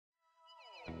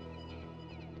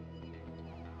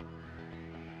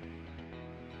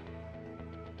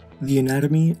The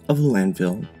Anatomy of a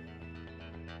Landfill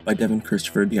by Devin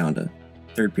Christopher Deonda,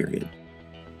 3rd period.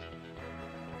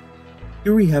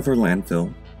 Here we have our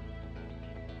landfill.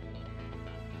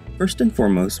 First and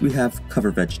foremost, we have cover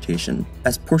vegetation.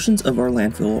 As portions of our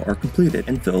landfill are completed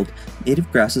and filled,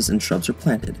 native grasses and shrubs are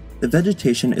planted. The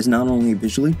vegetation is not only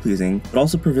visually pleasing, but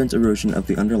also prevents erosion of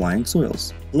the underlying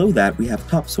soils. Below that, we have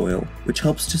topsoil, which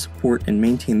helps to support and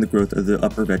maintain the growth of the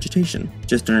upper vegetation.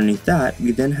 Just underneath that,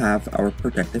 we then have our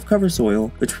protective cover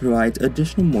soil, which provides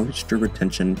additional moisture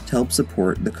retention to help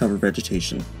support the cover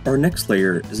vegetation. Our next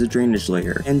layer is a drainage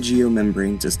layer and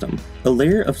geomembrane system. A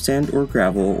layer of sand or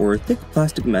gravel or a thick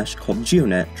plastic mesh called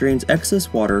geonet drains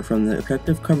excess water from the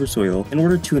protective cover soil in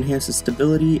order to enhance its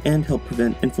stability and help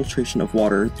prevent infiltration of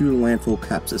water through the landfill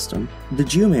cap system. The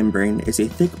geomembrane is a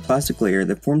thick plastic layer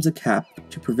that forms a cap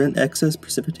to prevent excess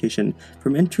precipitation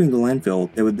from entering the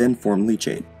landfill that would then form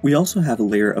leachate. We also have a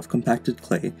layer of compacted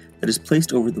clay that is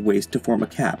placed over the waste to form a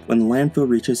cap when the landfill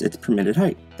reaches its permitted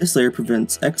height. This layer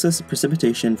prevents excess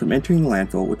precipitation from entering the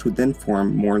landfill, which would then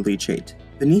form more leachate.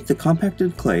 Beneath the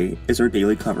compacted clay is our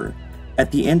daily cover. At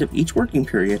the end of each working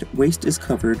period, waste is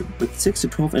covered with 6 to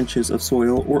 12 inches of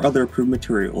soil or other approved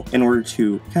material in order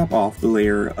to cap off the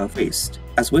layer of waste.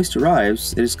 As waste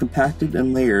arrives, it is compacted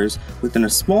in layers within a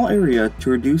small area to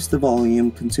reduce the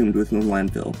volume consumed within the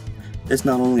landfill. This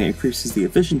not only increases the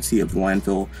efficiency of the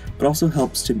landfill, but also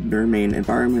helps to remain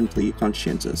environmentally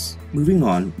conscientious. Moving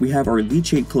on, we have our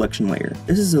leachate collection layer.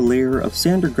 This is a layer of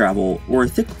sand or gravel, or a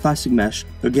thick plastic mesh,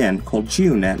 again called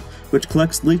geonet, which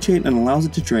collects leachate and allows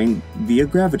it to drain via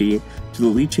gravity to the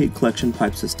leachate collection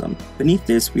pipe system. Beneath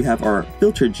this, we have our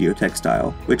filtered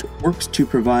geotextile, which works to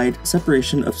provide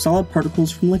separation of solid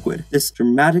particles from liquid. This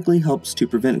dramatically helps to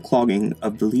prevent clogging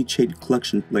of the leachate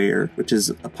collection layer, which is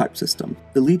a pipe system.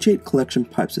 The leachate collection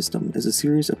pipe system is a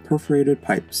series of perforated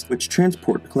pipes which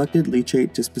transport collected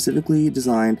leachate to specifically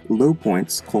designed low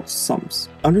points called sumps.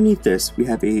 Underneath this, we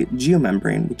have a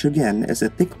geomembrane, which again is a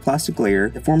thick plastic layer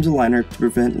that forms a liner to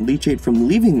prevent leachate from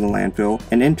leaving the landfill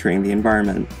and entering the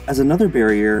environment. As another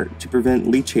barrier to prevent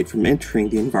leachate from entering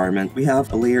the environment, we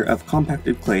have a layer of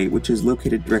compacted clay which is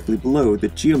located directly below the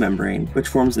geomembrane, which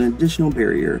forms an additional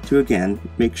barrier to again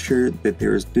make sure that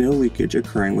there is no leakage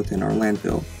occurring within our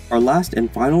landfill. Our last and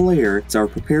final layer is our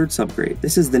prepared subgrade.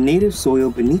 This is the native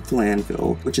soil beneath the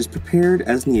landfill, which is prepared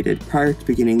as needed prior to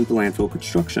beginning the landfill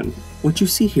construction. What you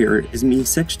see here is me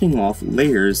sectioning off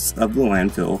layers of the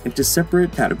landfill into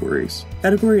separate categories.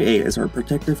 Category A is our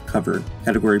protective cover,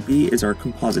 Category B is our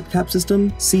composite cap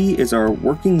system, C is our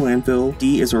working landfill,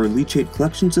 D is our leachate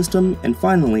collection system, and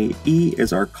finally E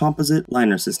is our composite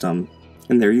liner system.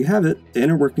 And there you have it, the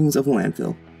inner workings of a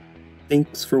landfill.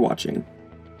 Thanks for watching.